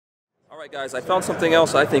Alright guys, I found something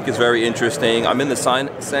else I think is very interesting. I'm in the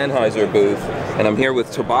Sennheiser booth and I'm here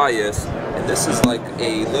with Tobias, and this is like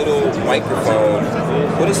a little microphone.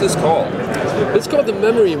 What is this called? It's called the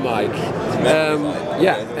Memory Mic.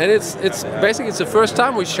 Yeah, and it's basically it's the first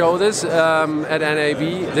time we show this at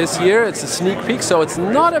NAB this year. It's a sneak peek, so it's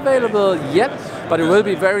not available yet, but it will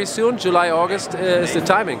be very soon. July, August is the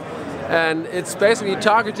timing. And it's basically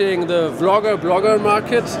targeting the blogger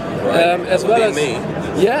market, as well as me.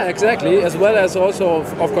 Yeah, exactly, as well as also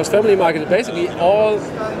of course family market. Basically all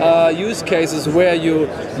use cases where you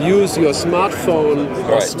use your smartphone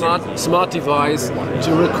or smart device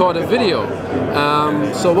to record a video.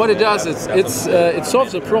 So what it does is it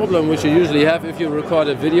solves a problem which you usually have if you record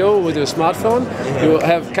a video with your smartphone. You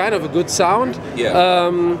have kind of a good sound,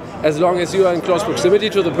 as long as you are in close proximity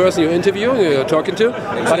to the person you're interviewing, you're talking to.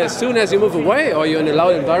 But as soon as you move away or you're in a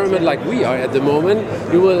loud environment like we are at the moment,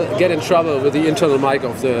 you will get in trouble with the internal mic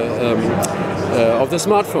of the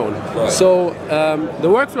smartphone. Right. So the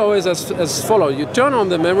workflow is as follows. You turn on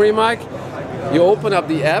the memory mic, you open up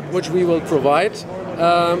the app which we will provide,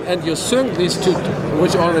 and you sync these two,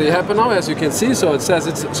 which already happen now, as you can see. So it says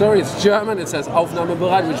it's German. It says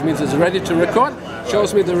Aufnahmebereit, which means it's ready to record.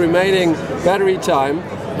 Shows me the remaining battery time,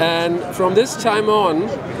 and from this time on,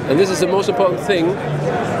 and this is the most important thing,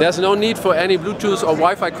 there's no need for any Bluetooth or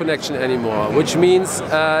Wi-Fi connection anymore, which means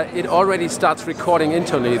it already starts recording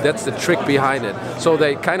internally. That's the trick behind it. So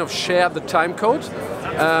they kind of share the time code,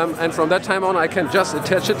 and from that time on I can just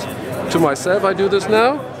attach it to myself. I do this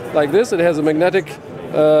now, like this. It has a magnetic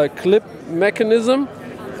clip mechanism.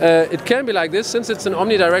 It can be like this. Since it's an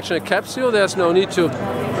omnidirectional capsule, there's no need to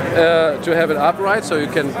have it upright, so you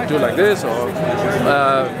can do like this or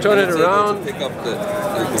turn it around. To pick up the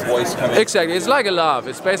voice coming. Exactly, it's like a lav.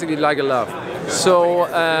 It's basically like a lav. So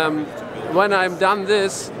when I'm done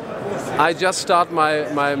this, I just start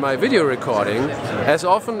my video recording as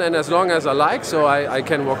often and as long as I like, so I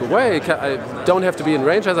can walk away. I don't have to be in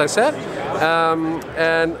range, as I said,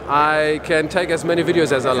 and I can take as many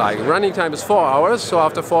videos as I like. Running time is 4 hours, so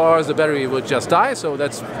after 4 hours the battery will just die, so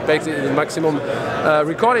that's basically the maximum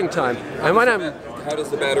recording time. And when I'm How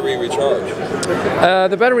does the battery recharge?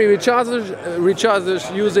 The battery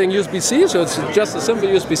recharges using USB-C, so it's just a simple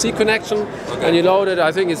USB-C connection, and you load it.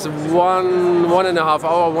 I think it's 1.5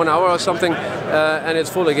 hour, 1 hour or something, and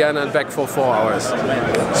it's full again and back for 4 hours.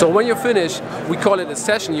 So when you finish, we call it a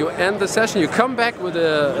session. You end the session, you come back with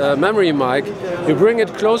a memory mic, you bring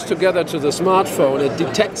it close together to the smartphone. It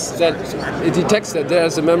detects that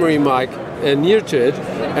there's a memory mic near to it,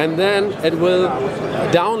 and then it will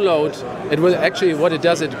download. It will actually, what it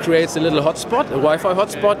does, it creates a little hotspot, a Wi-Fi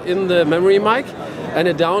hotspot in the memory mic, and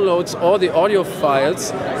it downloads all the audio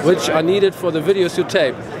files which are needed for the videos you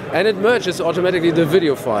tape. And it merges automatically the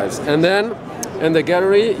video files. And then in the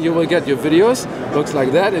gallery you will get your videos, looks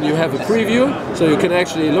like that, and you have a preview, so you can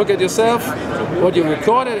actually look at yourself, what you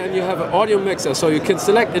recorded, and you have an audio mixer, so you can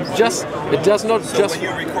select it. It does not so just... when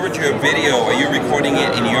you record your video, are you recording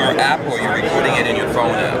it in your app or you're recording it in your phone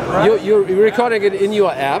app? You're recording it in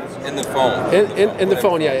your app. In the phone? In the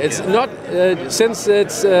phone, yeah. It's not, since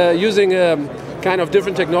it's using kind of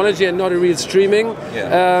different technology and not a real streaming,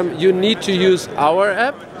 you need to use our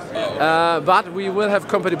app. But we will have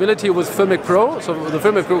compatibility with Filmic Pro, so the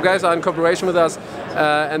Filmic Pro guys are in cooperation with us,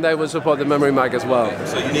 and they will support the memory mic as well.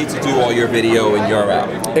 So you need to do all your video in your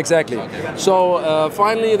app? Exactly. So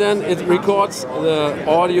finally then it records the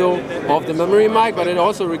audio of the memory mic, but it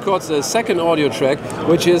also records the second audio track,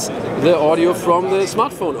 which is the audio from the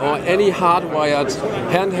smartphone or any hardwired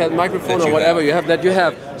handheld microphone or whatever you have that you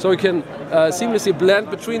have. So you can seamlessly blend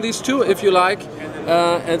between these two if you like,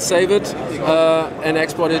 and save it and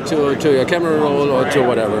export it to your camera roll or to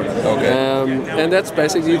whatever. Okay. And that's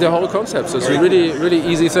basically the whole concept. So it's a really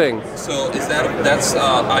easy thing. So is that's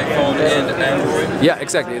iPhone and Android? Yeah,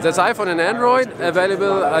 exactly. That's iPhone and Android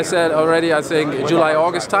available. I said already. I think July,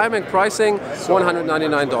 August timing. Pricing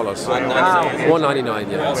 $199.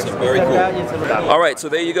 $199. Yeah. Awesome. Very cool. All right. So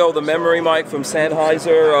there you go. The memory mic from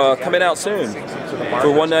Sennheiser coming out soon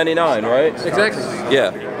for $199, right? Exactly.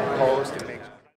 Yeah.